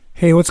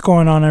Hey, what's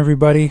going on,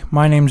 everybody?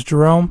 My name's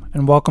Jerome,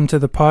 and welcome to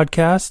the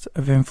podcast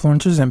of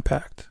Influencers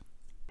Impact.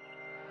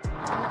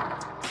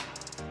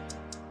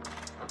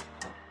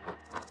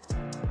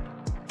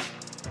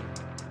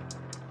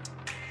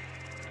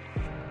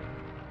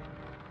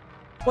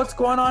 What's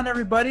going on,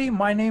 everybody?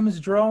 My name is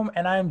Jerome,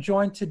 and I am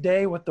joined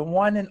today with the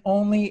one and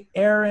only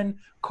Aaron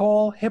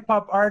Cole,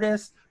 hip-hop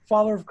artist,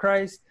 follower of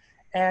Christ.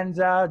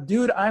 And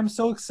dude, I'm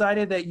so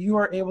excited that you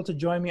are able to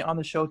join me on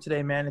the show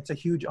today, man. It's a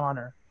huge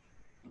honor.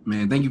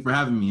 Man, thank you for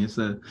having me. It's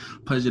a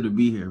pleasure to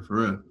be here, for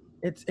real.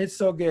 It's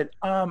so good.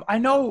 I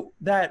know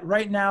that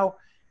right now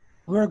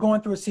we're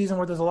going through a season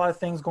where there's a lot of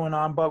things going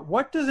on, but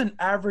what does an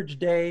average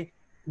day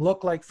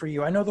look like for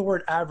you? I know the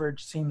word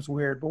average seems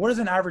weird, but what does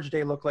an average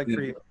day look like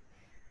for you?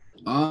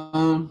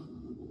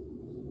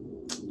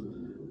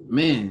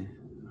 Man,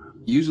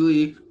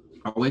 usually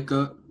I wake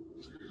up,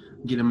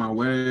 get in my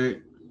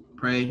word,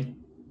 pray,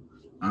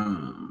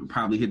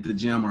 probably hit the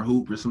gym or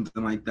hoop or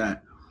something like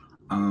that.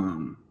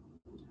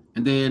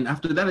 And then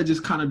after that, it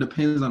just kind of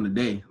depends on the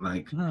day.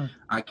 Like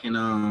I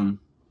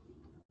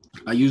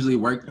usually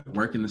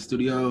work in the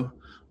studio,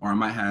 or I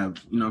might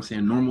have,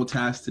 normal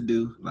tasks to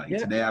do. Like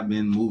today I've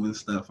been moving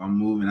stuff. I'm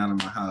moving out of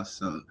my house.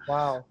 So,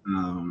 wow.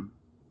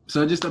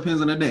 So it just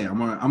depends on the day.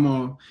 I'm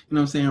a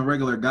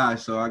regular guy.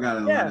 So I got a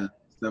lot of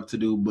stuff to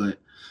do, but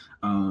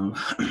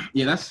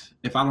that's,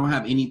 if I don't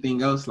have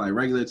anything else like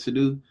regular to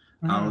do,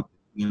 I'll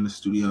be in the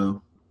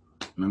studio,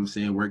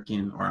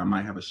 working, or I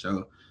might have a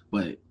show.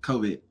 But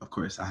COVID, of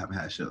course, I haven't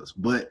had shows.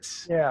 But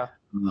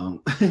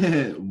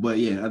but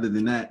yeah, other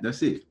than that,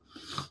 that's it.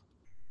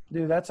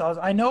 Dude, that's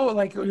awesome. I know,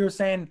 like you were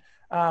saying,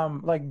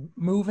 like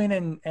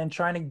moving and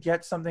trying to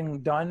get something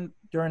done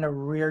during a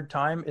weird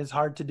time is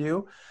hard to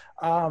do.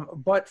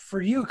 But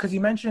for you, because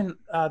you mentioned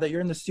that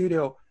you're in the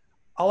studio,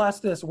 I'll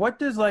ask this: what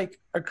does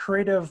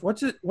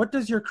what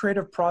does your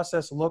creative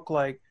process look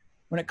like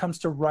when it comes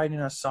to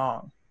writing a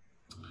song?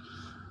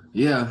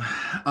 Yeah.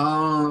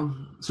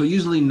 So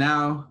usually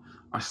now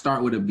I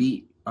start with a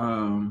beat.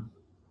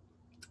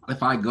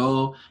 If I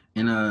go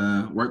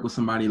and work with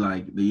somebody,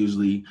 like they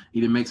usually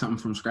either make something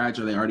from scratch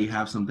or they already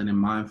have something in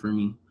mind for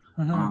me.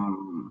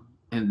 And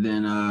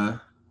then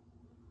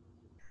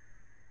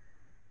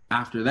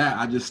after that,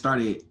 I just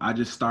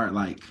start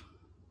like,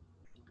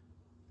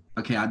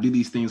 okay, I do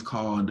these things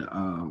called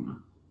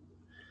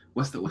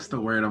what's the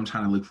word I'm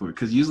trying to look for?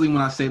 Because usually when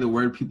I say the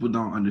word, people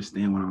don't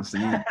understand what I'm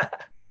saying.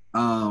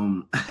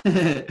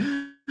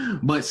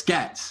 But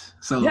scats.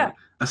 So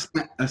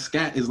a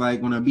scat is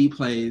like when a beat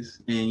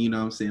plays and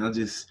I'll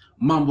just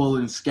mumble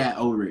and scat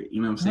over it,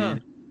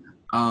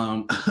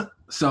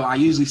 So I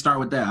usually start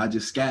with that. I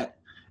just scat.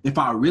 If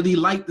I really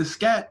like the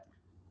scat,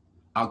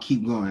 I'll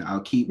keep going.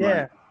 I'll keep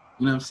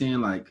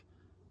like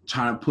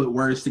trying to put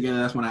words together.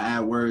 That's when I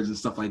add words and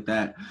stuff like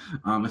that.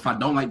 If I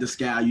don't like the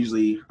scat, I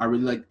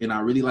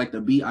really like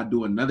the beat, I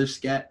do another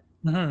scat.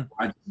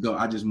 I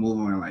just move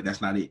on, like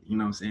that's not it,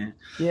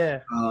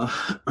 Yeah.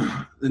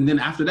 And then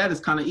after that,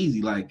 it's kind of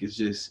easy. Like it's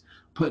just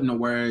putting the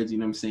words,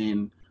 and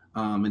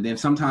then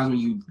sometimes when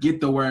you get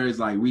the words,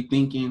 like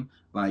rethinking,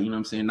 like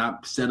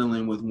not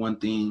settling with one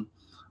thing.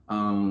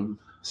 So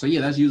yeah,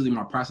 that's usually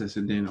my process,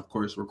 and then of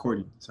course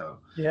recording. So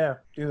yeah,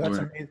 dude, that's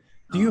amazing.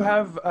 Do you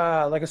have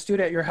like a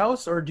studio at your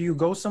house, or do you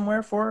go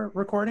somewhere for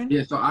recording?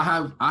 Yeah, so I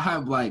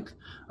have like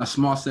a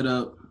small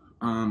setup,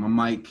 a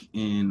mic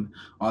and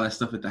all that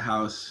stuff at the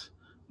house.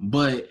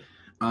 But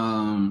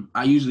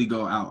I usually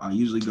go out. I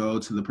usually go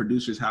to the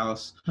producer's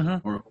house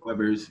or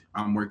whoever's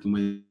I'm working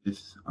with.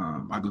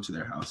 I go to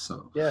their house.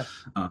 So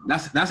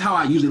that's how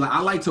I usually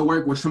I like to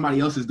work where somebody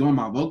else is doing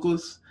my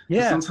vocals.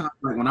 Yeah. Sometimes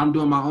like when I'm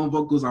doing my own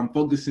vocals, I'm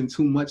focusing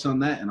too much on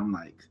that, and I'm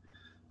like,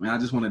 man, I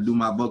just want to do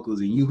my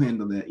vocals and you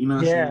handle that. You know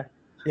what I'm saying?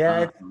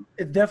 Yeah.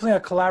 It's definitely a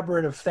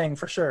collaborative thing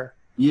for sure.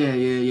 Yeah.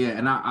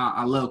 And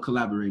I love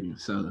collaborating.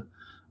 So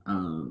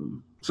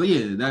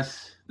yeah,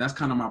 that's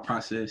kind of my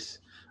process.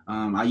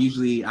 I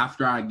usually,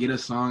 after I get a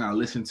song, I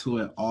listen to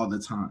it all the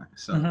time.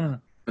 So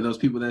for those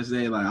people that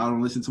say like I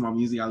don't listen to my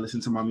music, I listen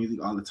to my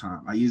music all the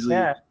time. I usually,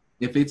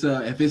 if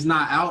it's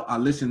not out, I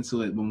listen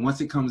to it. But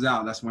once it comes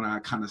out, that's when I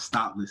kind of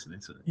stop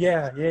listening to it.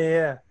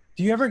 Yeah.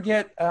 Do you ever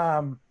get?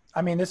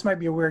 I mean, this might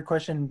be a weird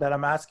question that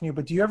I'm asking you,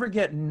 but do you ever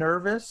get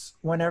nervous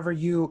whenever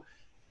you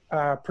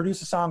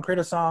produce a song, create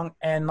a song,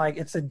 and like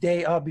it's a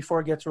day up before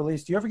it gets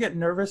released? Do you ever get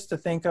nervous to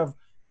think of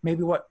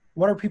maybe what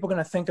are people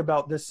going to think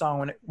about this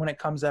song when it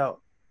comes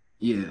out?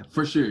 Yeah,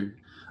 for sure.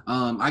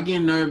 I get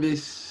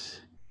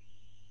nervous.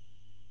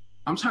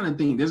 I'm trying to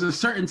think. There's a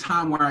certain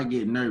time where I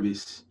get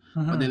nervous,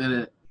 but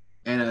then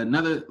at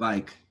another,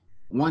 like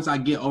once I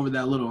get over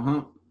that little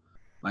hump,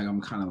 like I'm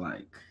kind of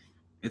like,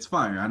 it's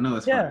fire. I know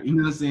it's fire. You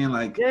know what I'm saying?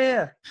 Like,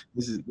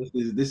 this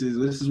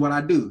is what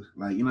I do.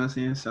 Like, you know what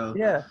I'm saying? So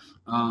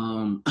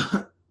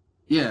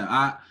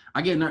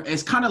I get nervous.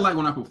 It's kind of like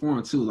when I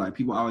perform too. Like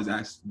people always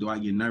ask, do I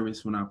get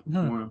nervous when I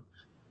perform?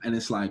 And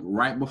it's like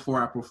right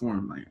before I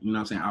perform, like, you know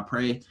what I'm saying? I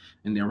pray,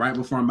 and then right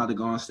before I'm about to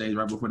go on stage,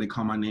 right before they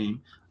call my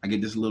name, I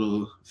get this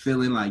little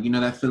feeling, like,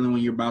 that feeling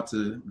when you're about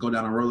to go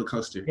down a roller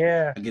coaster.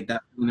 Yeah. I get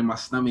that feeling in my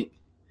stomach.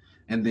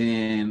 and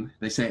then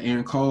they say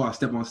Aaron Cole, I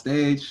step on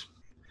stage,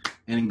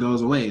 and it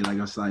goes away. Like,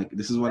 it's like,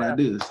 this is what I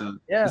do. So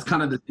it's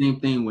kind of the same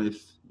thing with,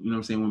 you know what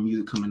I'm saying, when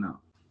music coming out.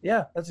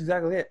 Yeah, that's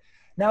exactly it.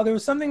 Now, there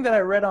was something that I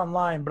read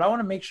online, but I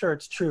want to make sure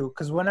it's true,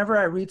 because whenever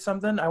I read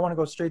something, I want to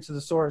go straight to the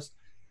source.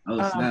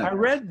 I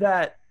read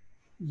that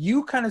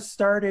you kind of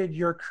started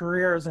your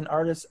career as an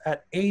artist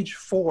at age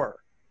 4.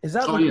 Is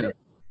that legit?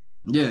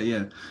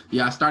 Yeah.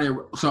 I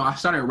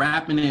started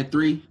rapping at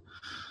 3.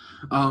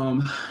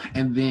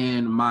 And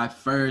then my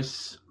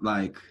first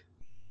like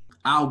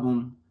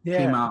album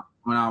came out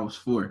when I was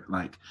 4,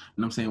 like, you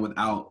know what I'm saying,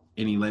 without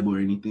any label or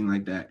anything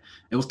like that.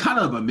 It was kind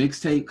of a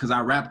mixtape because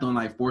I rapped on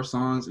like 4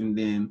 songs, and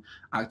then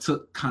I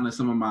took kind of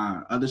some of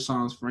my other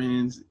songs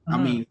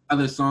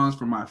other songs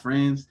from my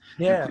friends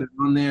and put it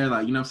on there,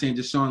 like, you know what I'm saying,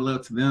 just showing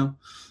love to them.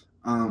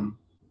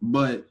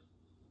 But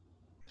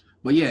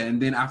yeah,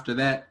 and then after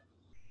that,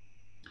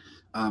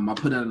 I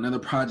put out another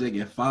project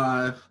at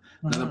 5,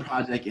 another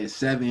project at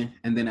 7,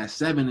 and then at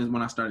 7 is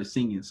when I started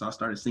singing. So I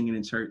started singing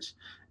in church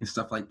and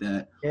stuff like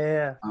that.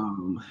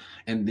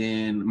 And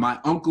then my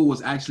uncle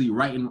was actually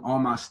writing all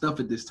my stuff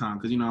at this time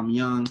because, you know, I'm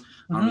young.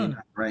 I mean,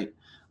 right.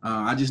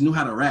 I just knew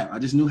how to rap. I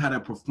just knew how to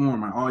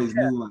perform. I always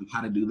knew like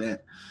how to do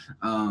that.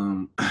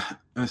 And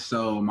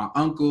so my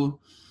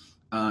uncle,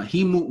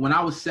 he moved when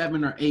I was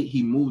 7 or 8.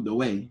 He moved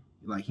away.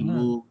 Like he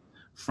moved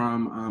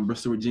from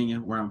Bristol, Virginia,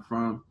 where I'm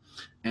from,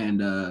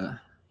 and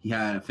he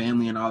had a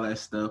family and all that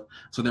stuff.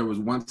 So there was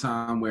one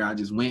time where I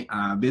just went,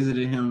 I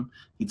visited him.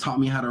 He taught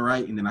me how to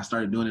write, and then I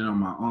started doing it on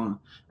my own.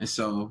 And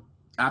so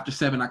after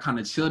 7, I kind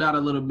of chilled out a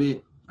little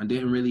bit. I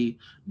didn't really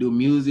do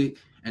music.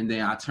 And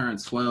then I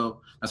turned 12.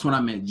 That's when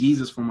I met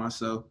Jesus for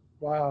myself.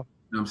 Wow. You know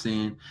what I'm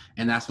saying?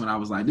 And that's when I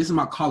was like, this is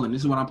my calling.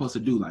 This is what I'm supposed to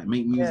do, like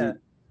make music.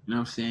 You know what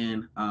I'm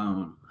saying?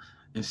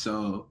 And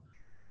so,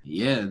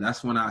 yeah,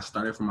 that's when I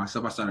started for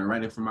myself. I started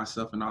writing for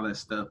myself and all that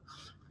stuff.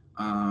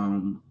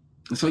 And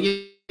so,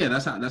 yeah,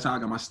 that's how I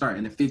got my start.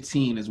 And at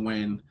 15 is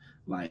when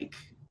like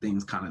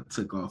things kind of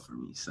took off for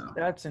me. So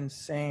that's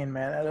insane,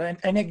 man.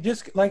 And it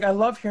just like, I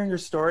love hearing your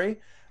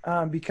story,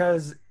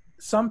 because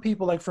some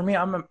people, like for me,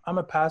 I'm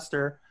a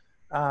pastor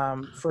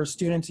for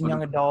students and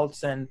young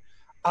adults, and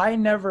I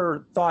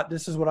never thought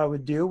this is what I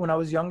would do when I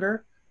was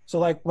younger. So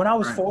like when I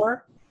was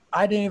 4,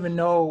 I didn't even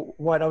know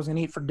what I was gonna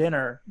eat for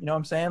dinner. You know what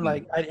I'm saying?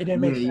 Like it didn't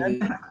make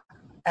sense.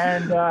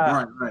 And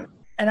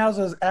and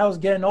as I was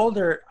getting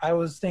older, I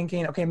was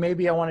thinking, okay,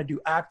 maybe I want to do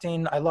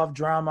acting. I love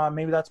drama.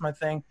 Maybe that's my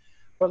thing.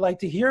 But like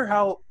to hear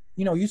how,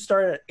 you know, you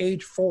started at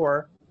age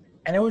 4,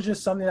 and it was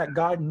just something that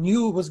God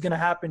knew was going to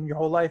happen your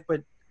whole life.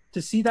 But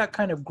to see that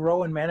kind of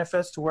grow and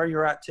manifest to where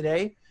you're at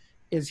today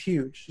is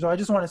huge. So I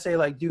just want to say,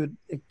 like, dude,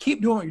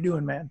 keep doing what you're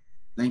doing, man.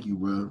 Thank you,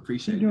 bro.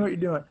 Appreciate it. Keep doing what you're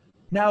doing.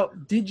 Now,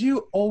 did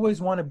you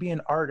always want to be an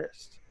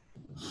artist?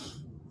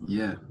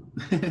 Yeah.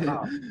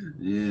 Wow.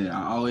 Yeah,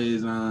 I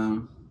always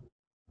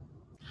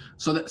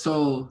So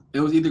it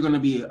was either going to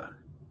be, I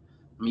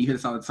mean, you hear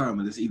this all the time,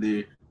 but it was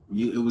either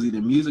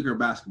music or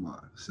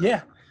basketball. So,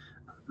 yeah.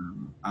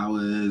 I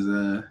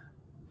was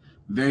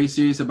very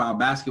serious about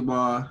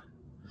basketball,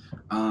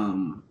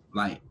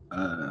 like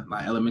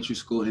elementary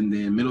school, and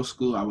then middle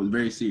school I was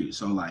very serious.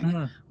 So like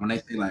when they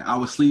say like I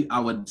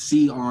would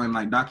see on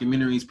like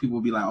documentaries, people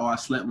would be like, oh, I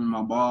slept with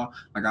my ball,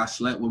 like I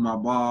slept with my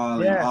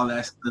ball and all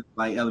that stuff.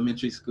 Like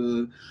elementary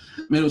school,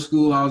 middle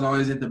school, I was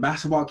always at the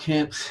basketball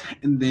camps,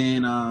 and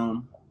then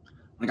when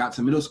I got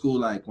to middle school,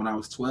 like when I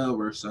was 12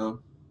 or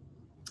so,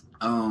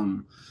 I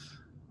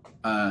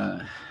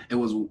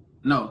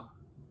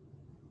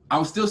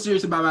was still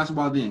serious about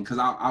basketball then because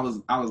I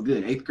was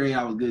good. 8th grade,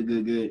 I was good.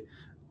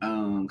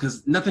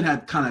 Because nothing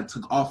had kind of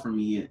took off for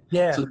me yet.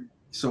 Yeah.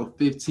 So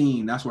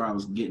 15, that's where I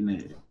was getting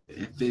it.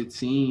 At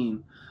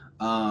 15,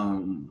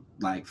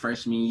 like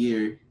freshman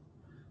year,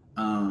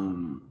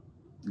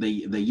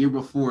 the year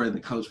before, the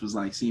coach was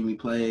like seeing me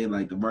play,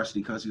 like the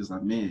varsity coach, he was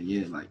like, man,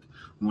 yeah, like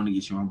we want to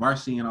get you on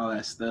varsity and all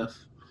that stuff.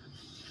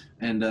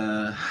 And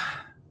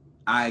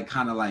I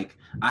kind of like,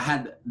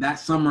 that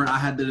summer I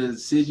had the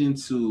decision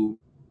to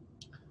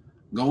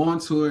go on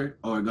tour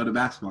or go to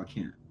basketball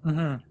camp.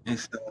 And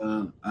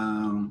so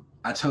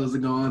I chose to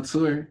go on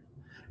tour.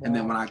 And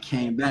then when I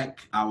came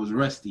back, I was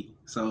rusty.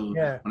 So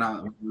when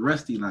I was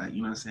rusty, like, you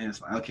know what I'm saying?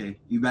 It's like, okay,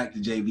 you back to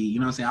JV. You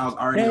know what I'm saying? I was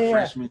already a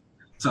freshman.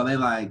 So they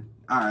like,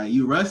 all right,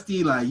 you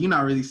rusty? Like, you're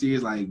not really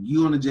serious. Like,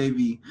 you on the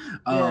JV.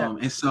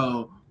 And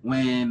so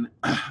when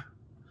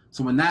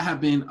that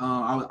happened,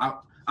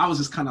 I was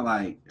just kind of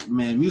like,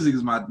 man, music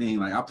is my thing.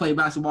 Like, I played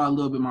basketball a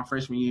little bit my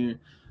freshman year.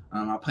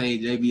 I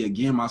played JV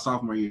again my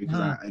sophomore year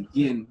because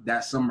the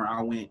next summer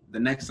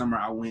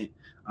I went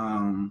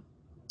on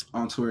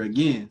tour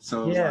again.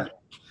 So it was like,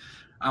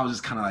 I was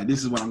just kind of like,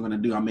 this is what I'm going to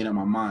do. I made up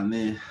my mind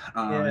then.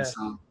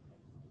 So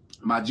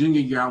my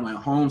junior year, I went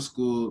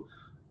homeschool,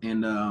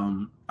 and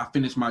I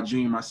finished my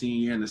senior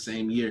year in the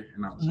same year.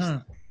 And I was just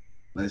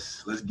like,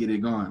 let's get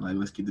it going. Like,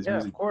 let's get this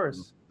music. Of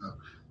course. So,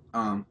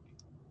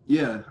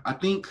 I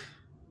think,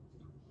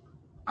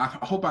 I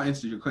hope I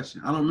answered your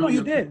question. I don't remember. No,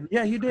 you did.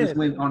 Yeah, you did. Just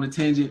went on a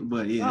tangent,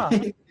 but yeah.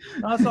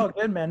 No, that's all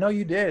good, man. No,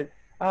 you did.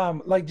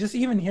 Like just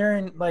even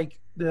hearing like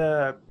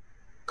the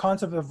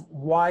concept of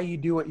why you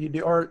do what you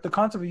do, or the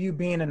concept of you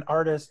being an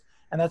artist,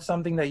 and that's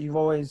something that you've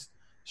always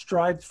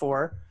strived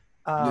for.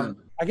 Yeah.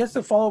 I guess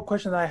the follow-up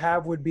question that I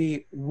have would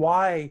be,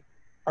 why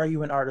are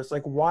you an artist?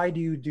 Like, why do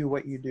you do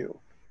what you do?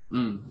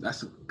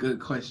 That's a good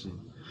question.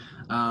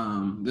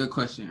 Good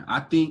question. I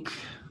think,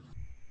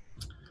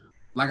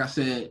 like I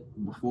said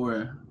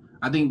before,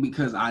 I think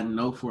because I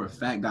know for a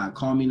fact God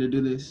called me to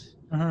do this.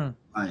 Mm-hmm.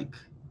 Like,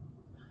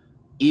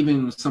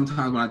 even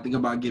sometimes when I think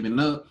about giving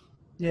up,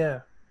 Yeah.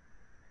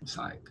 it's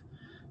like,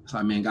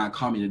 man, God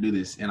called me to do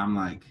this, and I'm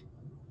like,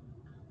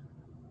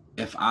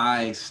 if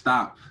I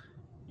stop,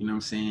 you know what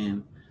I'm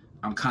saying,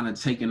 I'm kind of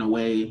taking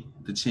away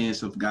the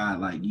chance of God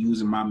like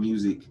using my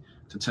music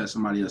to touch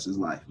somebody else's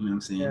life. You know what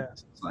I'm saying? Yeah.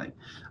 It's like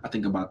I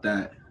think about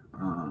that.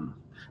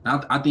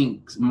 I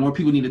think more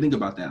people need to think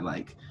about that.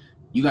 Like,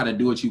 you got to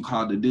do what you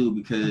called to do,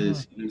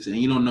 because Mm-hmm. you know what I'm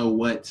saying, you don't know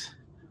what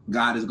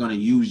God is going to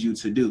use you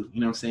to do. You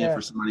know what I'm saying? Yeah.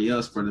 For somebody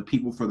else, for the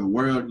people, for the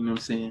world. You know what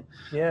I'm saying?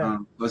 Yeah.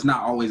 But it's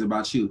not always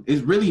about you.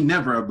 It's really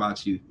never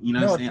about you. You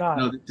know what No,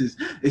 I'm it's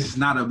saying? not. No, it's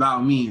not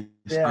about me.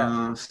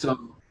 Yeah.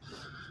 So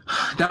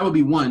that would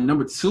be one.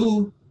 Number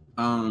two,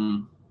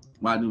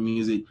 why I do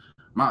music.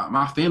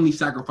 My family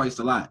sacrificed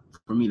a lot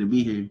for me to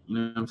be here. You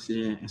know what I'm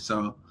saying? And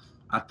so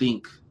I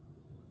think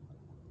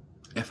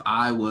if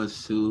I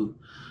was to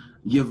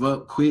give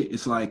up, quit,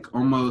 it's like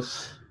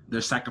almost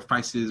their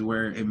sacrifices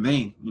were in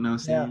vain. You know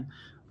what I'm Yeah.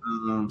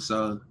 saying?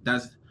 So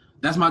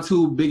that's my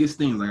two biggest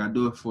things. Like, I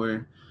do it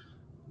for,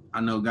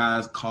 I know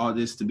God's called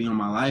this to be on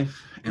my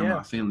life, and Yeah.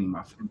 my family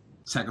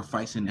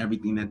sacrificing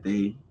everything that they,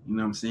 you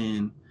know what I'm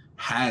saying,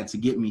 had to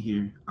get me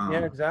here. Yeah,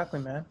 exactly,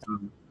 man.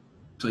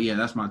 So yeah,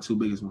 that's my two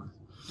biggest ones.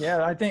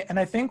 Yeah, I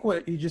think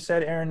what you just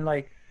said, Aaron,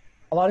 like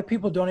a lot of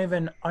people don't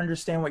even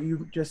understand what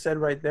you just said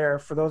right there.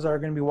 For those that are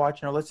going to be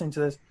watching or listening to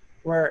this,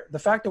 where the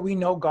fact that we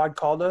know God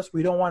called us,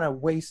 we don't want to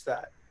waste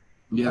that.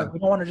 Yeah. Like we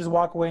don't want to just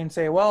walk away and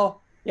say,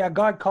 well, yeah,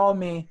 God called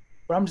me,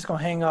 but I'm just going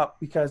to hang up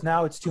because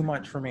now it's too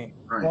much for me.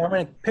 Right. Well, I'm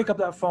going to pick up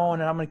that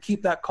phone and I'm going to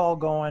keep that call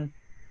going,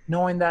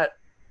 knowing that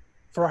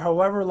for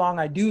however long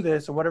I do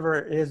this or whatever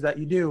it is that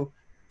you do,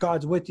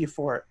 God's with you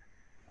for it.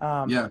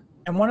 Yeah.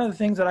 And one of the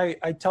things that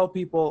I tell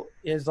people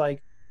is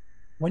like,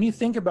 when you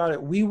think about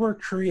it, we were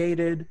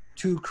created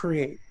to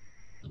create.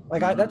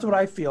 Like that's what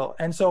I feel.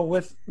 And so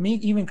with me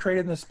even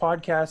creating this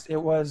podcast, it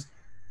was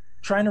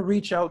trying to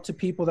reach out to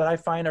people that I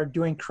find are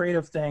doing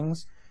creative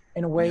things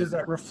in ways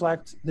that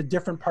reflect the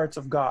different parts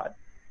of God.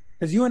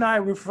 Because you and I,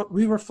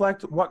 we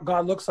reflect what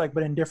God looks like,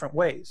 but in different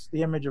ways,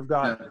 the image of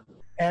God.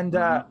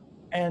 Yeah.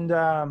 And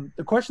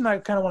the question that I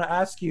kind of want to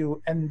ask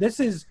you, and this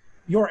is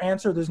your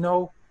answer, there's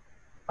no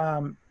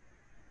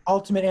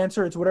ultimate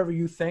answer, it's whatever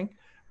you think.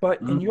 But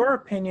in your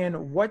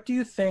opinion, what do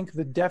you think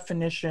the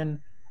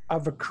definition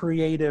of a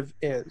creative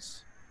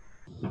is?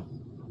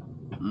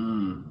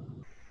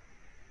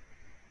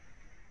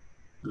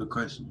 Good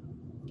question.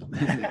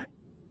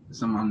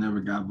 Something I've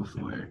never got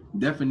before.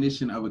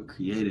 Definition of a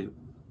creative.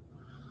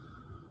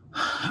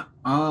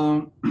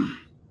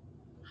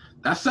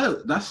 That's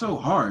so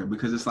hard,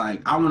 because it's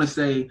like, I want to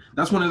say,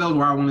 that's one of those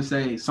where I want to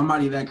say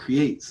somebody that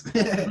creates.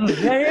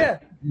 Yeah.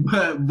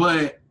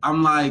 But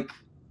I'm like,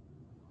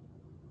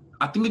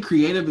 I think a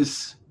creative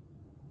is,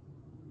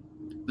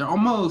 they're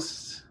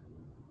almost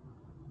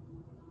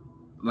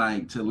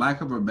like, to lack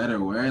of a better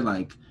word,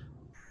 like,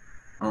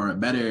 or a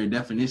better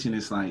definition,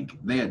 it's like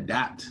they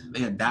adapt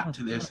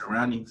to their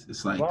surroundings.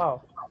 It's like,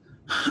 wow.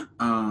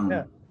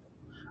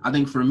 I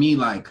think for me,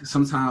 like,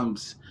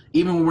 sometimes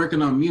even when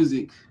working on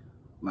music,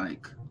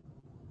 like,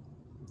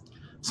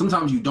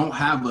 sometimes you don't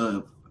have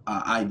a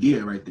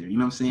idea right there. You know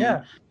what I'm saying?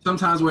 Yeah.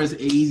 Sometimes where it's an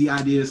easy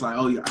idea, it's like,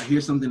 oh, I hear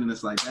something and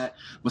it's like that.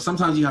 But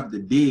sometimes you have to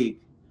dig.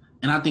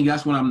 And I think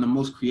that's when I'm the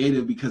most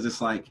creative, because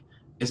it's like,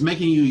 it's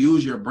making you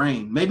use your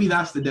brain. Maybe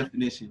that's the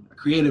definition. A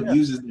creative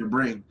uses their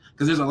brain.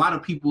 Because there's a lot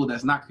of people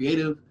that's not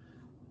creative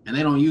and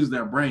they don't use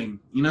their brain.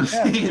 You know what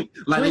I'm saying?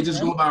 Like, true, they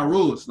just go by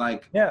rules.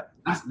 Like, that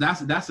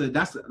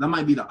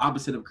might be the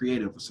opposite of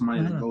creative, for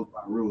somebody that goes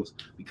by rules.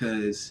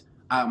 Because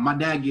my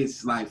dad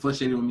gets like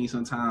frustrated with me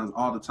sometimes,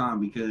 all the time,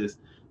 because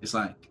it's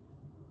like,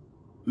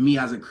 me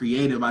as a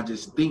creative, I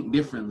just think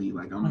differently.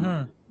 Like, I'm, you know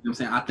what I'm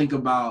saying? I think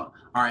about,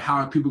 all right, how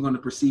are people going to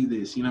perceive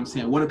this? You know what I'm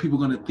saying? What are people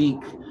going to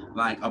think,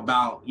 like,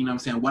 about, you know what I'm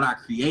saying, what I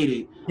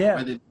created? Yeah.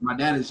 Whether my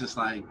dad is just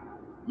like,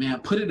 man,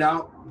 put it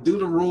out, do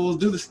the rules,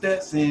 do the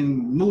steps,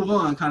 and move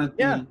on, kind of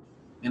thing. Yeah.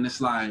 And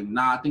it's like,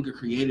 nah, I think a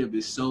creative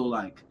is so,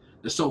 like,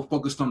 they're so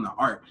focused on the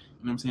art. You know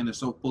what I'm saying? They're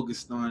so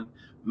focused on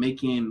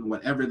making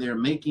whatever they're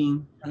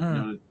making, you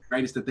know, the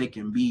greatest that they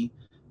can be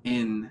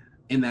in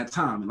that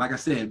time. Like I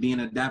said,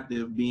 being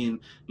adaptive, being,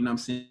 you know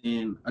what I'm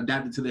saying,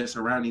 adapted to their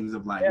surroundings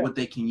of like what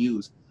they can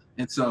use.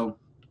 And so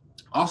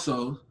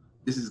also,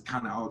 this is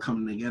kind of all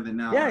coming together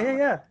now.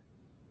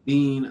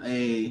 Being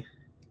a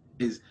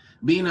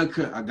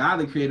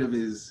godly creative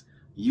is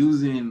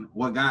using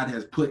what God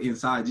has put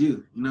inside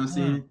you. You know what I'm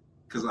saying?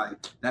 Because like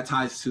that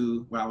ties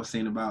to what I was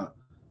saying about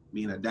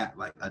being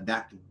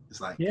adapting. It's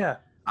like,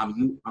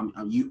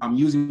 I'm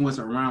using what's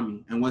around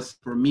me, and what's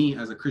for me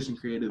as a Christian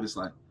creative, it's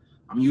like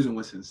I'm using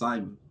what's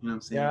inside me. You know what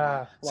I'm saying?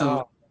 Yeah. So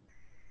Wow.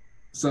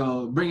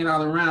 so bring it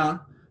all around,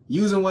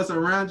 using what's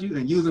around you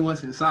and using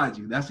what's inside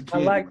you. That's the I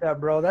creative. like that,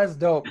 bro. That's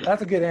dope.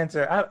 That's a good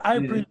answer. Yeah.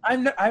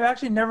 I've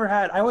actually never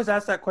had. I always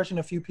ask that question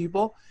to a few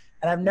people,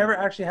 and I've never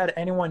actually had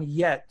anyone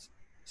yet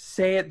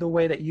say it the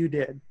way that you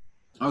did.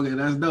 Okay,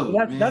 that's dope,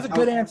 That's man. a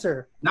good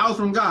answer. That was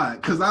from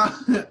God, cause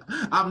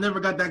I've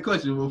never got that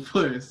question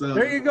before. There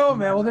So you go,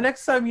 man. Well, the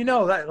next time you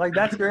know that, like,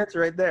 that's your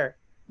answer right there.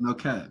 no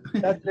cap.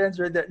 That's your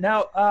answer right there.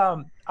 Now,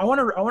 I want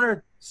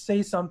to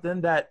say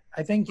something that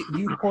I think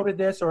you quoted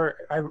this or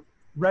I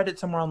read it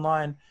somewhere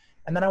online,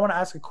 and then I want to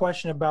ask a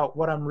question about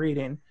what I'm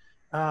reading.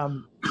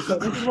 So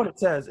this is what it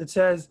says. It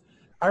says,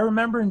 I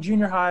remember in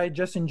junior high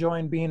just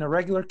enjoying being a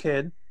regular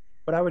kid,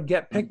 but I would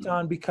get picked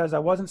on because I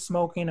wasn't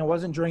smoking, I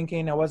wasn't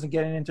drinking, I wasn't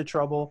getting into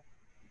trouble.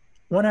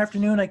 One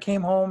afternoon, I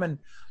came home and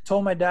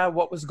told my dad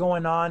what was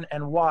going on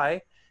and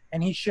why,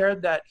 and he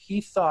shared that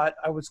he thought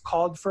I was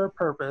called for a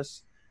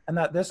purpose and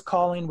that this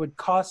calling would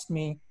cost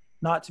me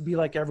not to be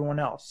like everyone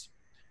else.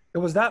 It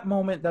was that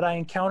moment that I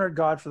encountered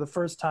God for the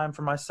first time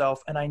for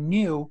myself, and I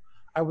knew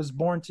I was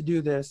born to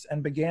do this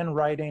and began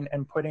writing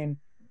and putting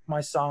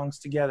my songs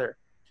together.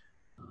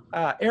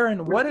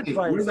 Aaron, what Where's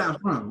advice?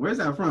 that from? Where's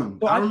that from?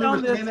 So I I remember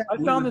found saying this. that.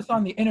 I found this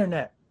on the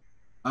internet.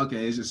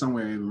 Okay, it's just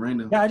somewhere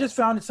random. Yeah, I just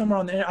found it somewhere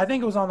on the internet. I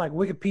think it was on like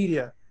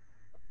Wikipedia.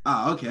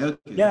 Oh, okay.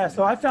 Yeah,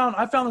 so I found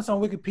this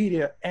on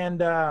Wikipedia,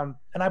 and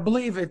I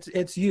believe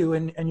it's you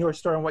and your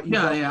story and what you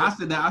Yeah, brought. yeah.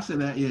 I said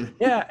that. Yeah.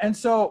 Yeah, and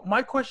so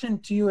my question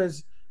to you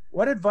is,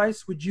 what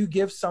advice would you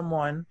give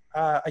someone,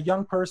 a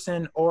young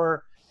person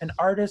or an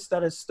artist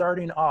that is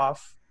starting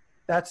off,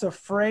 that's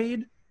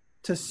afraid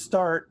to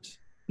start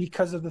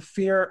because of the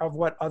fear of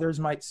what others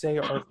might say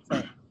or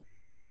think?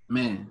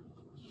 Man,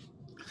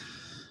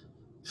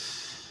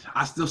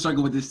 I still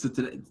struggle with this to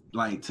today.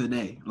 Like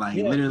today, like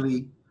Yeah.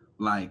 literally,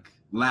 like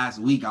last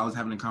week, I was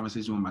having a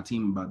conversation with my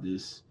team about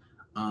this.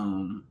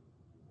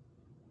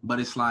 But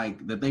it's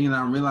like the thing that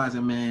I'm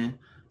realizing, man,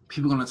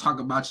 people gonna talk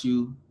about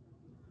you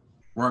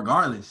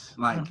regardless.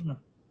 Like Mm-hmm.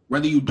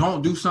 whether you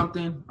don't do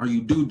something or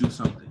you do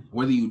something,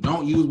 whether you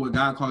don't use what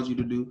God called you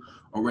to do,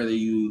 or whether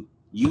you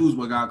use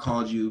what God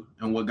called you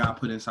and what God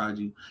put inside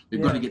you,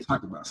 you're gonna get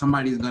talked about.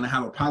 Somebody's gonna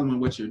have a problem with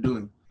what you're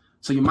doing.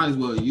 So you might as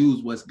well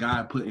use what's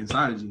God put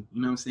inside of you.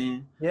 You know what I'm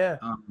saying? Yeah.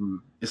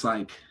 It's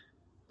like,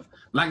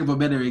 lack of a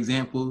better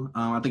example,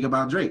 I think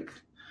about Drake.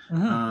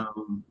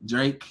 Mm-hmm.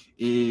 Drake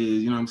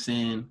is, you know what I'm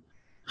saying?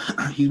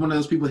 He's one of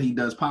those people, he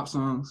does pop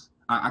songs.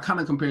 I kind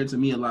of compare it to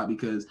me a lot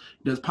because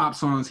he does pop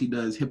songs, he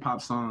does hip hop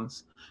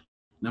songs. You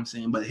know what I'm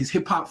saying? But his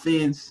hip hop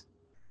fans,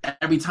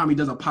 every time he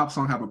does a pop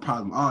song, have a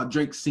problem. Oh,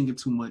 Drake's singing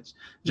too much.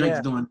 Drake's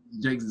doing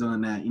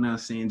that. You know what I'm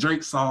saying?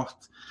 Drake's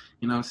soft.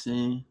 You know what I'm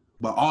saying?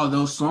 But all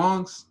those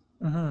songs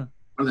Mm-hmm.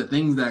 are the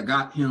things that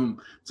got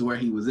him to where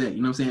he was at.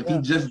 You know what I'm saying? If he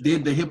just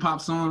did the hip hop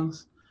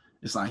songs,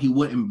 it's like he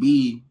wouldn't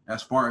be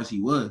as far as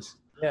he was.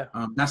 Yeah.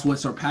 That's what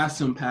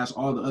surpassed him past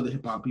all the other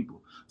hip hop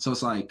people. So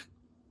it's like,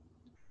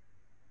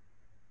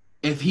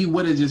 if he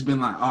would have just been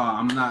like, oh,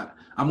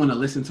 I'm going to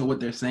listen to what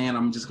they're saying,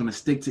 I'm just going to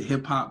stick to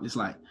hip hop, it's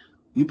like,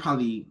 you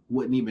probably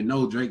wouldn't even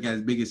know Drake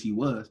as big as he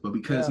was. But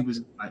because he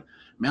was like,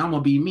 man, I'm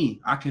going to be me.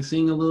 I can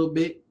sing a little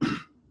bit.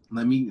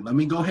 Let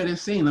me go ahead and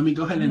sing. Let me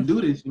go ahead and do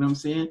this. You know what I'm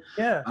saying?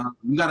 Yeah.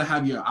 You got to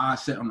have your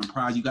eyes set on the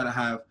prize. You got to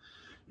have,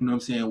 you know what I'm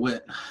saying,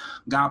 what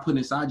God put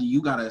inside you.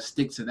 You got to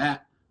stick to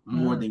that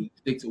more than you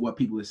stick to what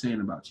people are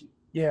saying about you.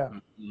 Yeah.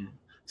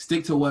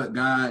 Stick to what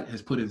God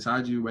has put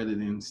inside you rather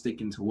than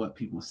sticking to what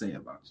people say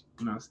about you.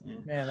 You know what I'm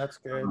saying? Man, that's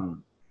good.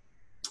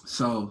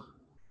 So,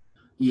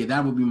 yeah,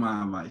 that would be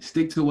my advice.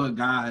 Stick to what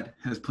God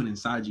has put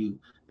inside you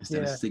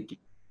instead of sticking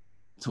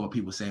to what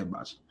people say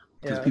about you.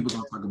 Because people are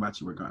gonna talk about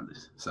you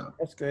regardless. So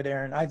that's good,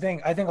 Aaron. I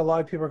think a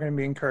lot of people are going to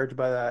be encouraged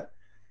by that.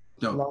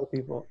 dope. A lot of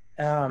people.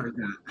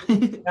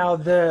 Now,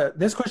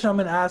 this question I'm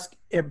going to ask,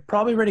 it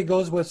probably already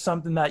goes with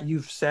something that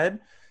you've said,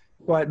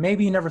 but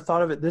maybe you never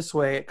thought of it this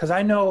way. Because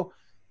I know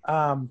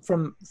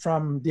from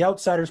the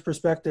outsider's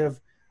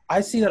perspective,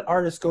 I see that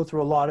artists go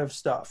through a lot of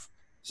stuff.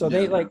 So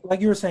they like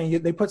you were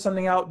saying, they put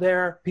something out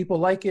there, people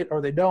like it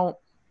or they don't.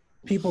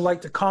 People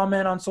like to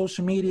comment on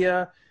social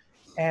media,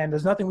 and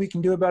there's nothing we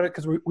can do about it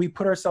because we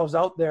put ourselves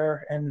out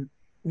there, and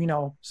you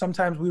know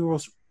sometimes we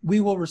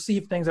will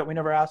receive things that we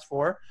never asked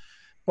for.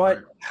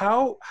 But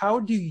how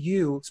do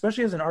you,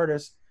 especially as an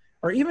artist,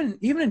 or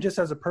even just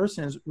as a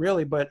person, is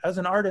really, but as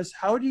an artist,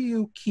 how do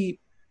you keep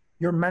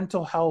your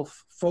mental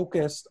health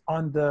focused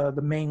on the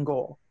main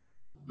goal?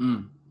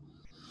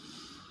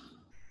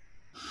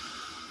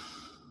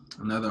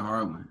 Another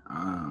hard one.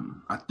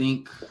 I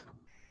think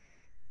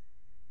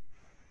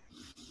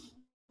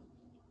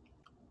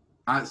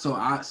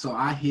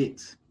I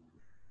hit,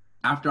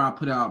 after I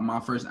put out my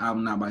first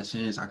album, Not by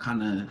Chance, I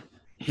kind of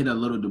hit a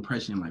little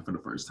depression, like for the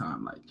first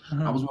time. Like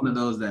I was one of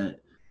those that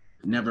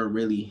I never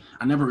really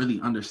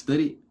understood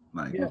it.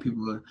 Like when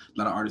people, a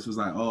lot of artists was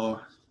like,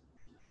 oh,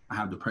 I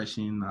have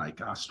depression,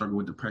 like I struggle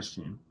with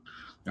depression.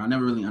 I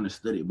never really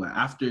understood it. But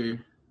after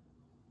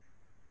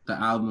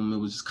the album, it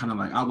was just kind of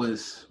like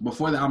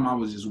before the album, I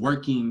was just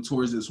working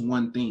towards this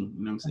one thing.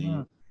 You know what I'm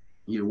saying?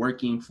 You're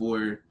working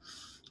for,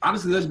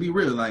 honestly, let's be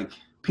real, like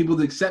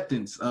people's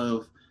acceptance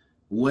of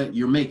what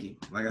you're making.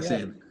 Like I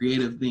said,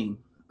 creative thing.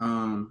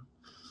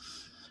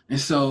 And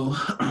so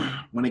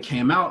when it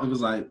came out, it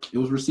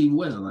was received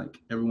well. Like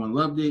everyone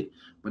loved it.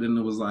 But then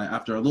it was like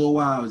after a little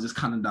while, it just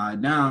kind of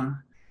died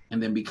down.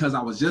 And then because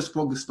I was just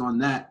focused on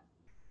that,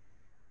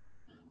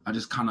 I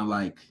just kind of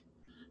like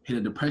hit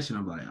a depression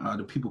of like,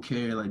 do people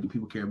care? Like, do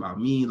people care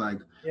about me? Like,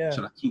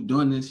 should I keep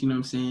doing this? You know what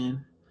I'm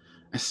saying?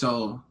 And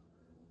so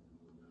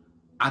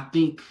I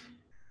think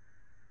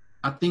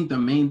the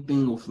main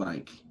thing with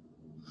like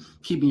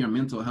keeping your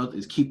mental health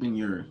is keeping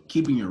your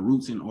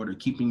roots in order,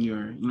 keeping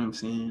your, you know what I'm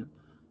saying,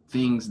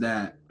 things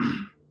that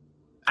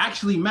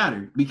actually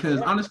matter.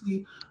 Because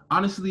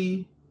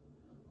honestly,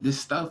 this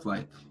stuff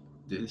like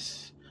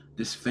this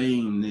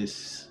fame,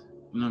 this,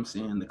 you know what I'm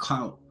saying, the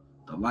clout,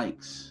 the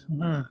likes,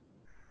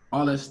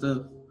 all that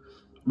stuff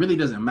really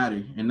doesn't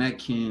matter. And that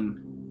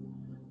can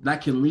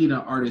lead an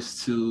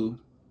artist to,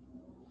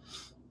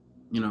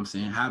 you know what I'm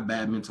saying, have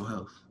bad mental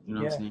health. You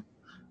know what I'm saying?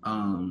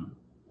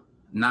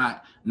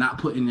 Not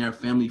putting their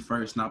family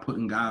first, not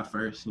putting God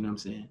first, you know what I'm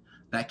saying?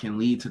 That can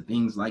lead to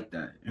things like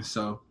that. And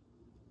so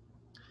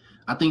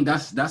I think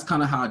that's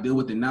kind of how I deal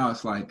with it now.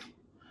 It's like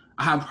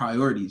I have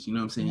priorities, you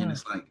know what I'm saying?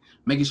 It's like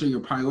making sure your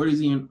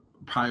priorities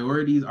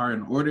are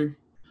in order.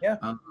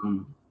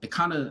 It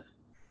kind of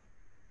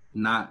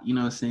not, you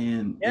know what I'm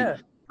saying?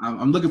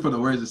 I'm looking for the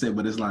words to say,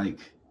 but it's like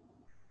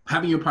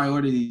having your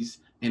priorities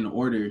in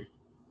order,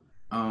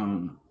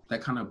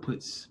 that kind of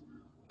puts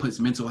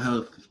mental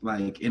health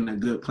like in a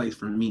good place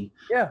for me.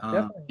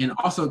 And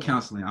also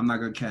counseling. I'm not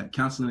gonna cap.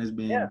 Counseling has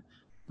been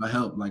a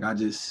help. Like I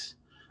just,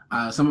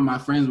 some of my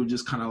friends were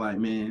just kind of like,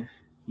 man,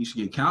 you should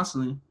get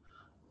counseling.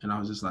 And I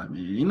was just like,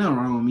 man, ain't nothing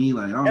wrong with me.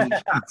 Like I don't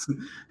need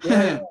counseling.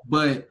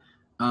 But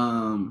you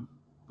know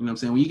what I'm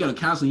saying? When you go to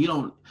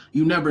counseling,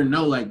 you never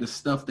know like the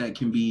stuff that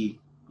can be,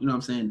 you know what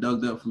I'm saying,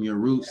 dug up from your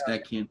roots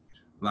that can,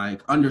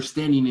 like,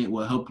 understanding it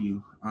will help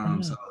you.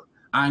 So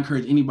I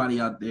encourage anybody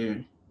out there, you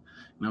know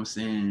what I'm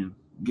saying,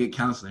 get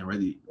counseling.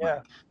 Like,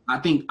 I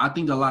think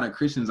a lot of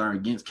Christians are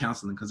against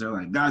counseling because they're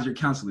like, God's your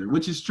counselor,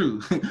 which is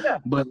true.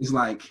 But it's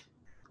like,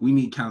 we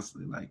need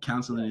counseling. Like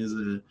counseling is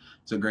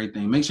a great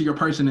thing. Make sure your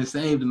person is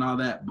saved and all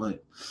that.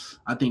 But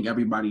I think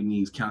everybody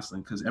needs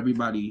counseling because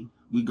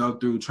we go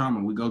through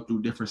trauma. We go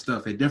through different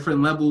stuff at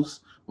different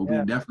levels, but we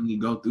definitely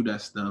go through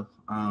that stuff.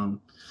 And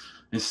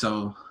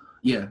so,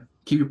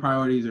 keep your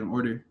priorities in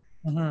order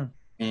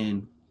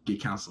and get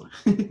counseling.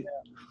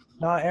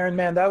 No, Aaron,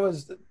 man, that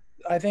was,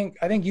 I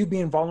think you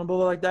being vulnerable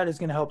like that is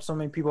going to help so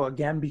many people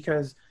again,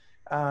 because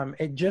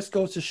it just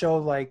goes to show,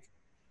 like,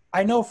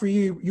 I know for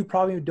you, you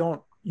probably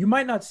don't, you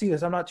might not see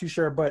this, I'm not too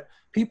sure, but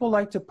people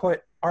like to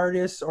put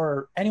artists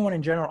or anyone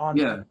in general on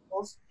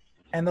pedestals,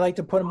 and they like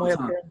to put them way up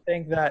there and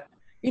think that,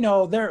 you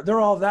know, they're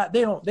all that.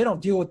 They don't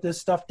deal with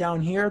this stuff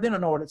down here. They don't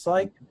know what it's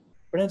like.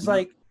 But it's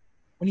like,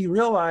 when you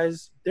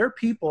realize they're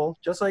people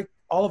just like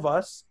all of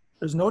us,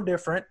 there's no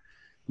different.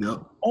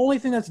 Only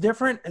thing that's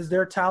different is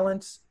their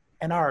talents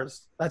and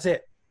ours. That's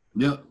it.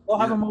 They'll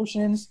have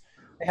emotions.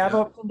 They have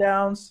ups and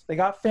downs. They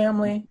got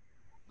family.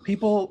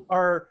 People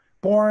are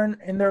born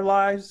in their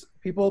lives.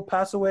 People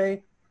pass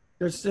away.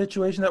 There's a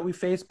situation that we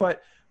face.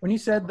 But when you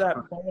said that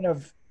moment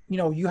of, you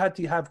know, you had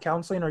to have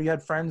counseling or you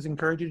had friends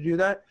encourage you to do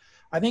that,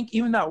 I think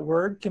even that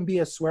word can be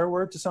a swear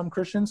word to some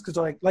Christians, because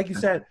like you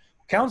said,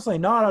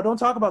 counseling, no, don't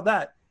talk about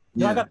that.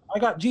 You know, I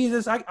got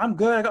Jesus. I'm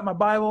good. I got my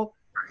Bible.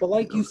 But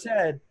like you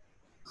said,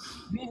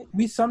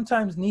 we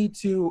sometimes need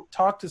to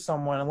talk to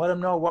someone and let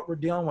them know what we're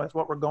dealing with,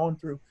 what we're going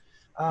through.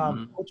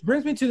 Which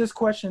brings me to this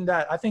question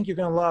that I think you're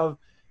going to love,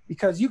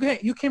 because you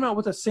came out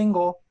with a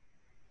single.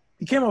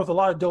 You came out with a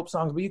lot of dope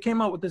songs, but you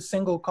came out with this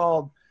single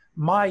called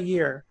My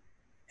Year.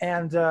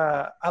 And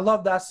I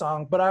love that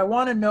song. But I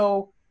want to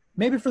know,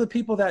 maybe for the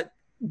people that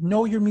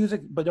know your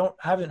music but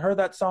haven't heard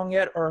that song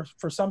yet, or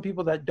for some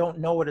people that don't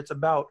know what it's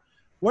about,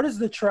 what is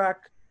the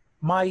track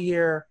My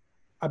Year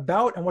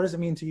about, and what does it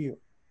mean to you?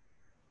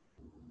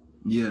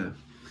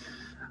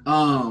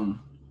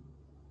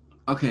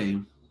 Okay.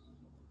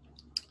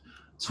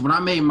 So when I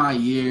made My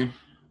Year,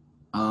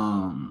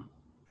 I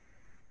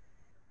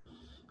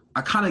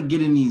kind of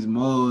get in these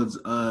modes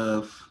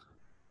of,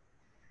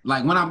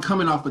 like, when I'm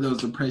coming off of those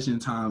depression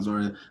times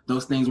or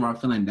those things where I'm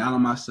feeling down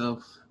on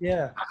myself,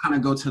 I kind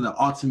of go to the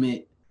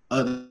ultimate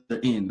other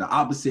end, the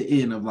opposite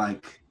end of,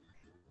 like,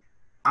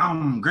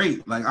 I'm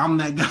great, like I'm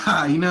that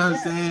guy, you know what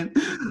I'm saying?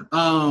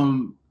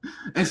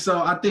 And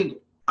so I think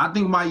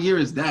My Year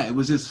is that. It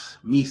was just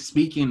me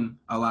speaking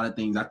a lot of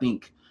things. I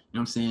think, you know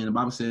what I'm saying, the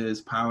Bible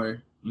says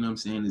power, you know what I'm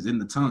saying, is in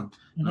the tongue.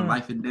 You know,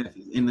 life and death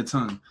is in the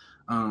tongue.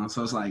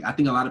 So it's like, I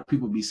think a lot of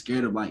people be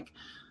scared of, like,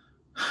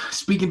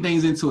 speaking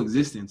things into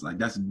existence. Like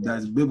that's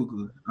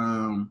biblical.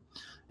 And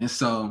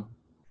so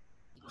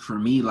for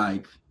me,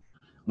 like,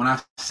 when I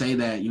say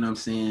that, you know what I'm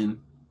saying,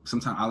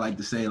 sometimes I like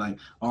to say, like,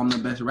 oh, I'm the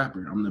best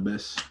rapper, I'm the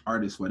best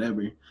artist,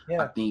 whatever.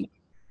 I think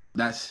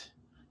that's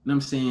know what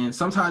I'm saying?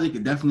 Sometimes it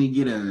could definitely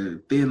get a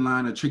thin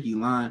line, a tricky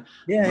line.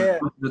 Yeah, But yeah.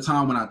 most of the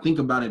time when I think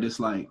about it, it's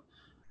like,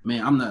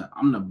 man,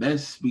 I'm the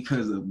best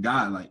because of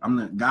God. Like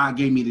God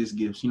gave me this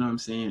gift, you know what I'm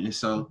saying? And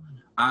so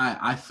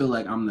I feel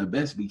like I'm the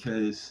best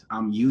because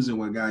I'm using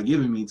what God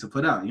given me to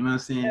put out, you know what I'm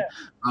saying?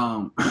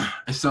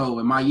 And so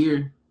in my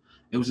year,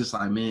 it was just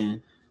like,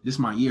 man, this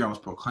my year. I was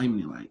proclaiming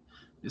it like,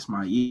 this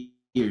my year.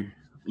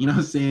 You know what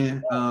I'm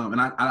saying?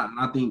 And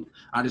I think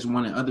I just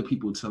wanted other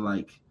people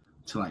to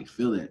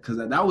feel that, because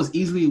that was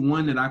easily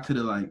one that I could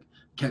have like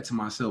kept to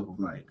myself of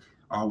like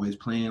always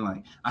playing.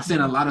 Like I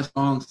sent a lot of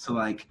songs to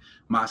like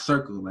my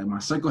circle. Like my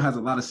circle has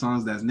a lot of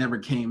songs that's never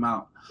came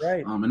out.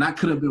 Right. And that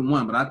could have been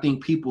one, but I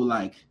think people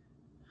like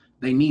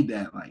they need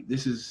that. Like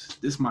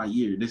this my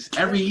year. This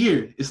every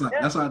year. It's like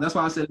that's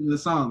why I said in the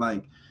song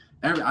like.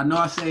 I know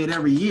I say it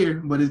every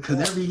year, but it's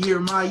because every year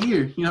my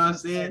year, you know what I'm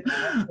saying?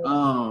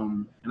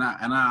 And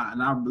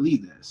I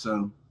believe that.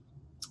 So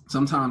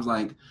sometimes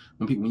like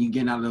when you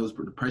get out of those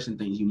depression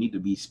things, you need to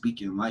be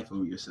speaking life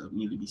over yourself. You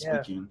need to be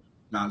speaking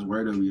God's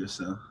word over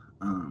yourself.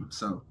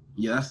 So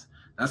yeah,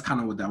 that's kind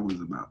of what that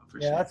was about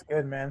for sure. Yeah, that's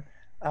good, man.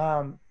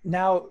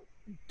 Now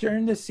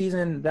during this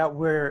season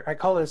that I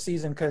call it a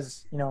season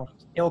because you know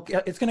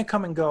it's gonna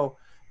come and go.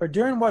 But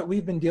during what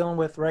we've been dealing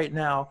with right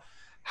now,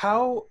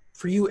 how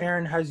for you,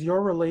 Aaron, has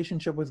your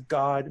relationship with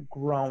God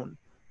grown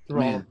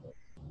through all of it?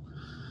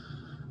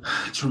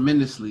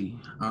 Tremendously.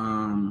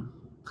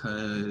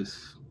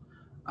 Because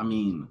I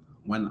mean,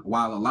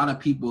 while a lot of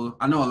people,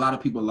 I know a lot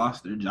of people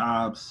lost their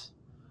jobs,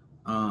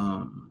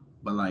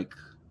 but like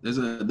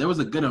there was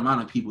a good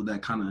amount of people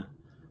that kind of, you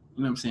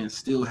know what I'm saying,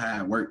 still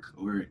had work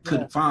or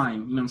could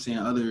find, you know what I'm saying,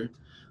 other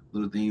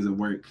little things at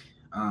work.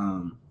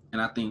 And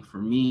I think for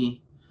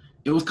me,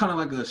 it was kind of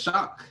like a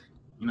shock,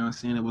 you know what I'm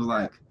saying? It was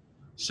like,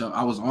 so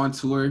I was on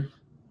tour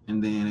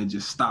and then it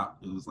just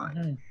stopped. It was like,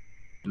 you know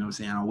what I'm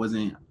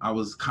saying? I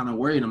was kind of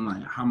worried. I'm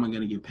like, how am I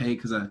going to get paid?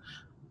 Because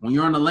when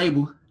you're on a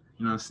label,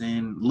 you know what I'm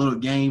saying, little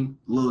game,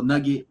 little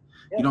nugget,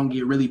 you don't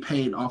get really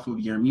paid off of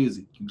your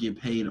music. You get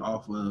paid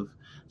off of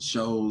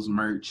shows,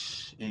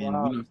 merch, and you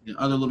know,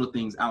 other little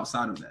things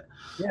outside of that.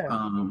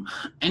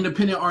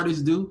 Independent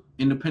artists do.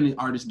 Independent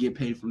artists get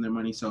paid from their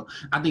money. So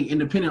I think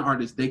independent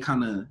artists, they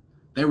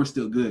were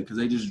still good because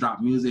they just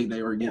dropped music.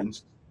 They were getting,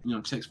 you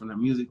know, checks from their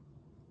music.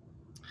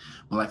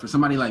 But like for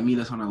somebody like me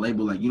that's on a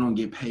label, like you don't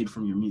get paid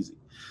from your music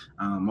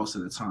most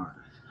of the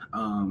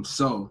time.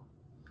 So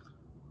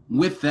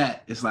with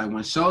that, it's like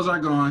when shows are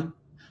gone,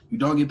 you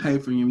don't get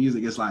paid for your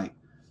music. It's like,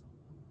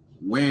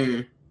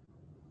 where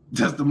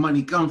does the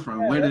money come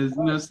from? Where does, you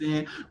know what I'm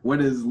saying? Where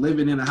does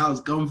living in a house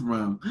come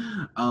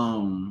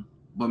from?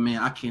 But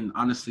man, I can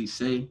honestly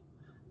say,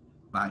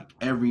 like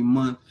every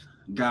month,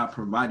 God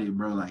provided,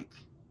 bro, like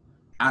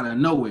out of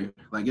nowhere.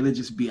 Like it'll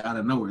just be out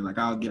of nowhere. Like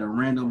I'll get a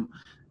random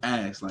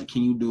ask, like,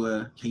 can you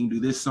do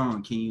this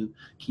song? Can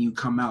you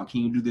come out? Can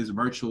you do this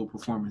virtual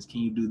performance?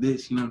 Can you do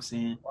this? You know what I'm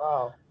saying?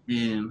 Wow.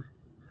 And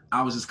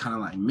I was just kind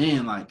of like,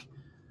 man, like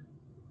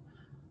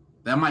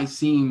that might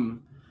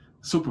seem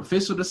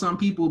superficial to some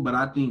people, but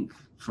I think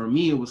for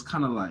me it was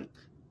kind of like,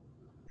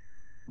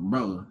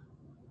 bro,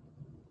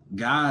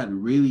 God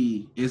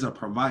really is a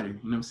provider. You know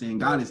what I'm saying?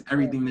 God is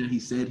everything that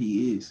he said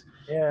he is.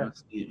 Yeah.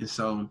 And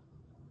so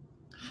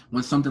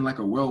when something like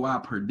a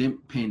worldwide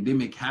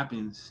pandemic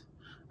happens,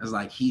 it's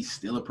like he's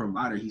still a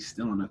provider. He's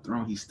still on the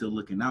throne. He's still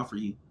looking out for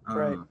you.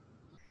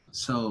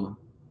 So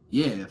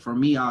yeah, for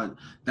me,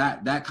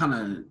 that kind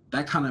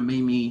of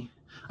made me.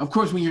 Of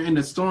course, when you're in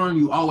the storm,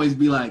 you always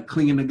be like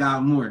clinging to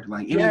God more.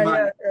 Like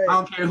anybody, I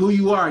don't care who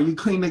you are, you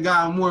cling to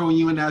God more when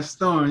you in that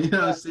storm. You know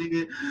what I'm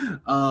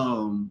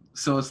saying?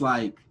 So it's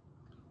like,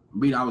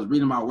 I was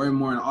reading my word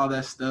more and all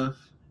that stuff,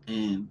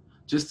 and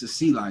just to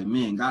see like,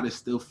 man, God is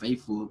still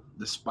faithful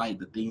despite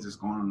the things that's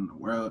going on in the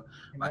world.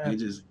 Like it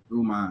just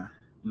grew my,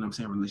 you know what I'm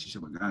saying,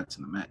 relationship with God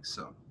to the max.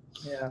 So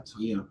yeah.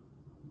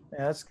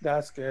 Yeah,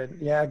 that's good.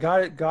 Yeah,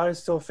 God is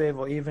still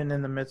faithful even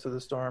in the midst of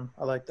the storm.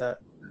 I like that.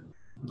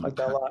 I like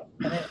that a lot.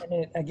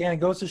 And again, it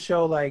goes to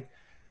show, like,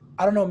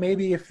 I don't know,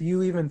 maybe if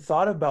you even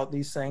thought about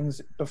these things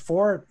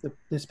before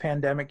this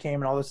pandemic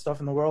came and all this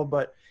stuff in the world,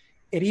 but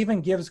it even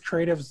gives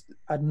creatives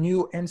a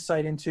new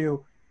insight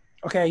into,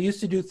 okay, I used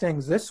to do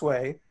things this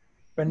way,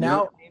 but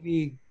now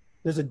maybe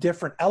there's a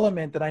different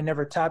element that I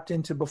never tapped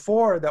into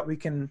before that we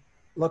can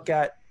look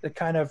at, the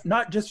kind of,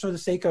 not just for the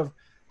sake of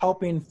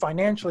helping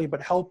financially,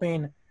 but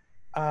helping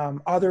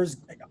others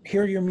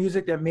hear your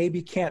music that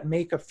maybe can't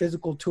make a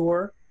physical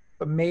tour,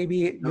 but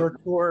maybe your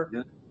tour,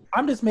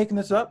 I'm just making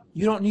this up.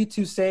 You don't need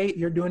to say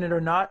you're doing it or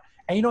not.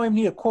 And you don't even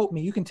need to quote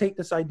me. You can take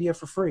this idea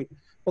for free.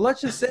 But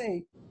let's just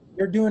say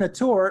you're doing a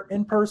tour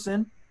in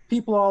person,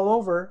 people all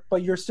over,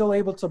 but you're still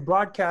able to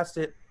broadcast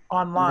it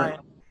online,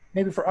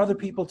 maybe for other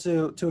people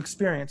to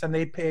experience, and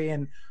they pay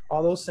and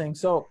all those things.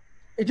 So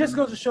it just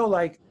goes to show,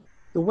 like,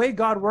 the way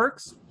God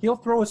works, he'll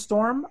throw a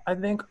storm, I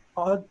think,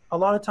 a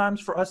lot of times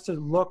for us to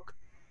look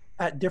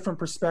at different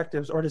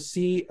perspectives or to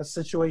see a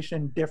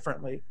situation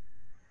differently.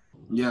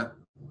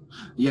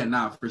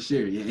 Nah, for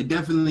sure. Yeah, it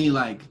definitely,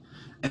 like,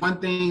 one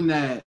thing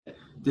that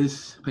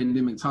this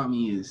pandemic taught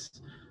me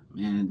is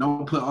man,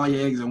 don't put all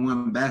your eggs in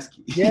one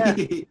basket. Yeah.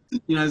 You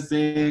know what I'm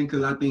saying?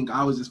 Because I think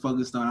I was just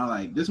focused on,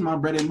 like, this is my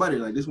bread and butter.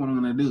 Like, this is what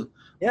I'm going to do.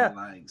 Yeah. But,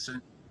 like,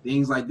 certain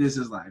things like this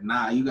is like,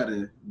 nah, you got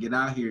to get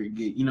out here and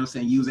get, you know what I'm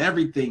saying? Use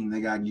everything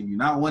they got to give you,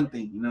 not one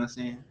thing. You know what I'm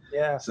saying?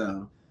 Yeah.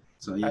 So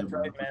yeah, That's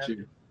bro, right, for man.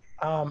 sure.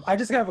 I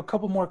just have a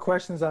couple more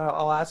questions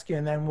I'll ask you,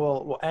 and then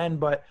we'll end.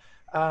 But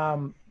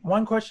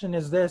one question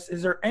is this: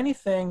 is there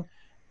anything,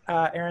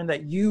 Aaron,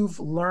 that you've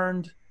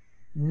learned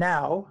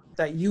now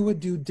that you would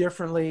do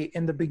differently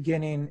in the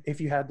beginning if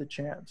you had the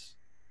chance?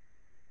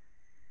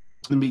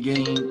 In the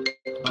beginning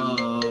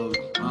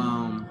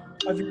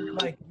Of your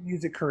like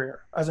music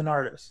career as an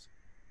artist.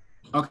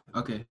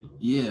 okay,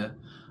 yeah.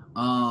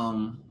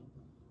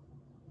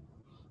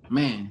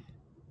 Man,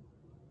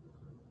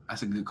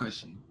 that's a good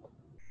question.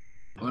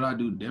 What do I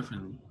do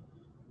differently?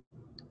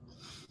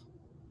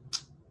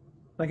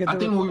 Like I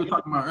think what we were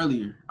talking about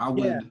earlier,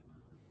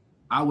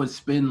 I would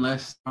spend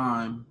less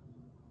time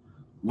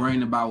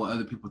worrying about what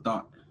other people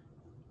thought.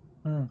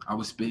 I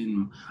would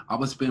spend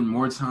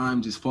more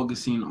time just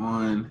focusing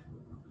on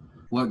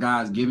what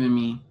God's given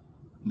me,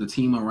 the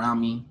team around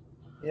me.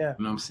 Yeah.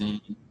 You know what I'm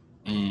saying?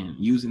 And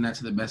using that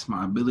to the best of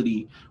my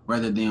ability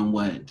rather than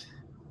what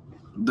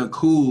the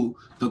cool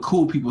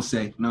people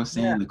say. You know what I'm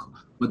saying?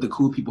 What the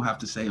cool people have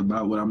to say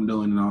about what I'm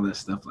doing and all that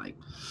stuff. Like,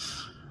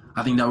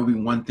 I think that would be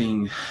one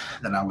thing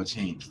that I would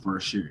change for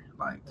sure.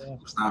 Like,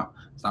 stop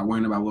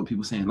worrying about what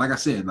people saying. Like I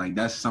said, like,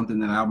 that's something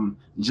that I'm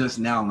just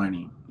now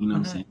learning. You know what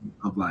I'm saying?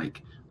 Of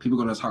like, people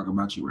gonna talk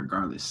about you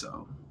regardless.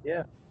 So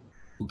yeah,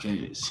 who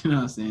cares? You know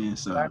what I'm saying?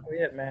 So exactly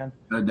it, man.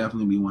 that'd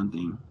definitely be one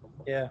thing.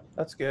 Yeah,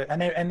 that's good.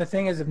 And the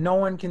thing is, if no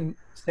one can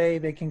say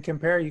they can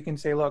compare, you can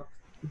say, look,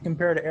 you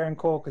compare to Aaron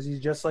Cole because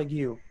he's just like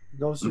you. He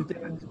goes through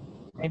things,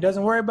 and he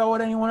doesn't worry about what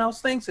anyone else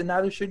thinks, and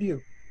neither should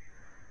you.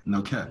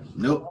 No cap.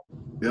 Nope.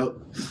 Yep.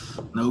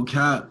 No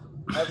cap.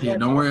 Yeah, Right.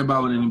 don't worry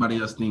about what anybody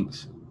else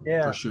thinks.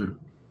 Yeah. For sure.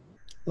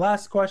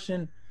 Last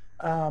question,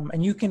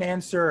 and you can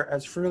answer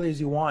as freely as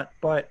you want,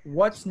 but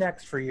what's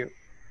next for you?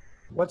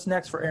 What's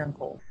next for Aaron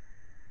Cole?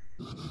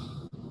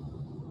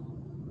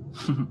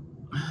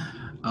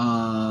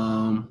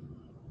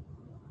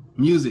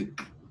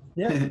 Music.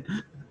 Yeah.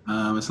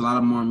 It's a lot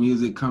of more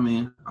music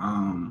coming.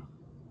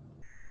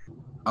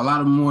 A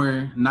lot of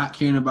more not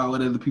caring about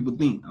what other people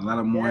think. A lot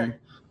of more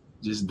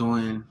just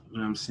doing, you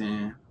know what I'm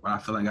saying, what I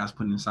feel like God's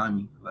putting inside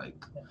me.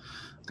 Like,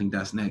 I think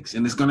that's next.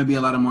 And it's going to be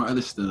a lot of more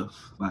other stuff,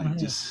 like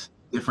just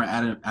different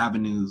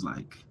avenues.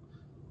 Like,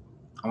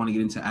 I want to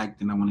get into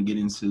acting. I want to get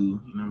into,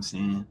 you know what I'm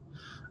saying,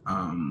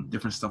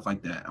 different stuff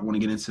like that. I want to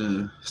get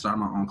into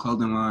starting my own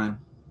clothing line.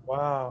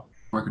 Wow.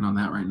 Working on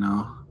that right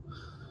now.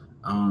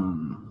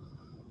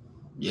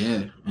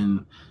 Yeah,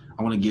 and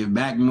I want to give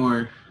back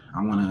more.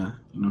 I want to,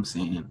 you know what I'm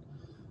saying,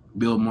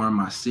 build more in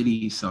my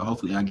city. So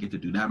hopefully I get to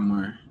do that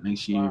more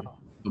next year. Wow.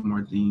 Do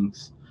more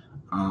things.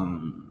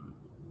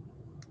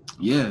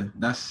 Yeah,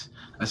 that's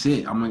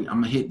it. I'm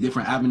gonna hit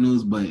different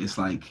avenues, but it's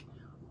like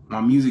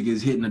my music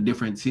is hitting a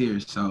different tier.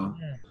 So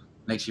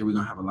next year we're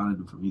gonna have a lot of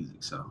different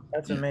music. So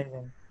that's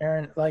amazing,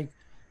 Aaron. Like,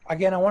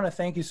 again, I want to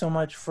thank you so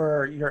much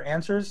for your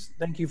answers.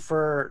 Thank you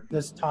for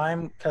this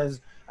time, because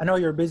I know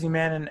you're a busy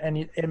man, and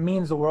it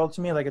means the world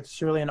to me. Like,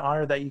 it's really an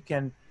honor that you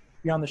can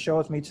be on the show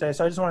with me today.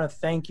 So I just want to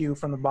thank you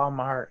from the bottom of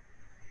my heart.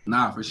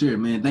 Nah, for sure,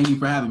 man. Thank you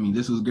for having me.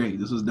 This was great.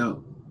 This was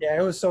dope. Yeah,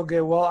 it was so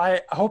good. Well,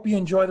 I hope you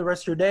enjoy the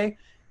rest of your day.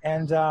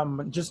 And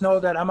just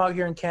know that I'm out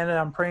here in Canada.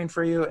 I'm praying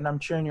for you, and I'm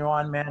cheering you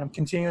on, man. I'm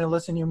continuing to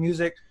listen to your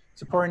music,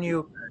 supporting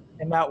you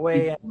in that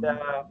way. And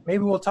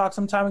maybe we'll talk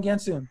sometime again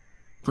soon.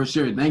 For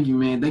sure. Thank you,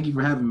 man. Thank you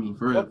for having me.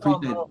 For real.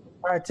 Appreciate it. All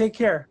right, take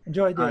care.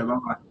 Enjoy the day. All right,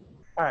 bye-bye.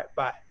 All right,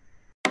 bye.